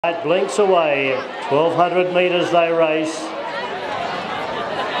It blinks away, 1200 metres they race.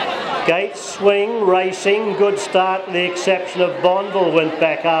 Gate Swing racing, good start with the exception of Bonneville went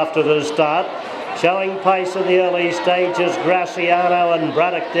back after the start. Showing pace in the early stages, Graciano and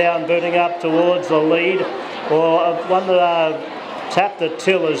Braddock Down booting up towards the lead. Or one that Tap the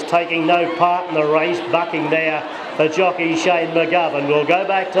Till is taking no part in the race, bucking there for jockey Shane McGovern. Will go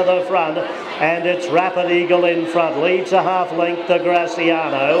back to the front and it's Rapid Eagle in front. Leads a half length to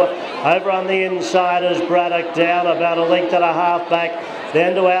Graciano. Over on the inside is Braddock Down, about a length and a half back.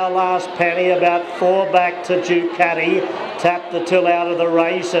 Then to Our Last Penny, about 4 back to Ducati. Tap the Till out of the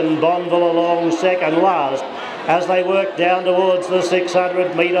race and Bonneville along second last as they work down towards the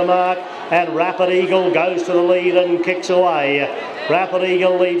 600 metre mark, and Rapid Eagle goes to the lead and kicks away. Rapid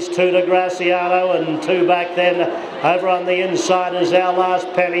Eagle leads 2 to Graciano and 2 back then. Over on the inside is Our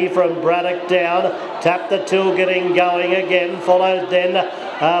Last Penny from Braddock Down. Tap the Till getting going again, followed then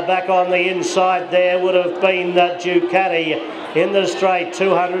back on the inside there would have been Ducati. In the straight,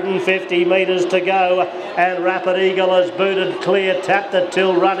 250 metres to go, and Rapid Eagle has booted clear. Tap the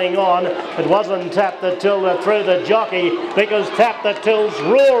Till running on. It wasn't Tap the Till that threw the jockey, because Tap the Till's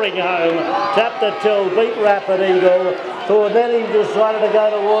roaring home. Tap the Till beat Rapid Eagle, who then he decided to go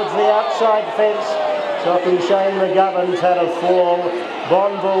towards the outside fence. Jockey Shane McGovern's had a fall.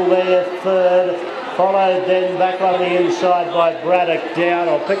 Bonneville there third, followed then back on the inside by Braddock Down.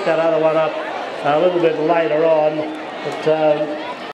 I'll pick that other one up a little bit later on. But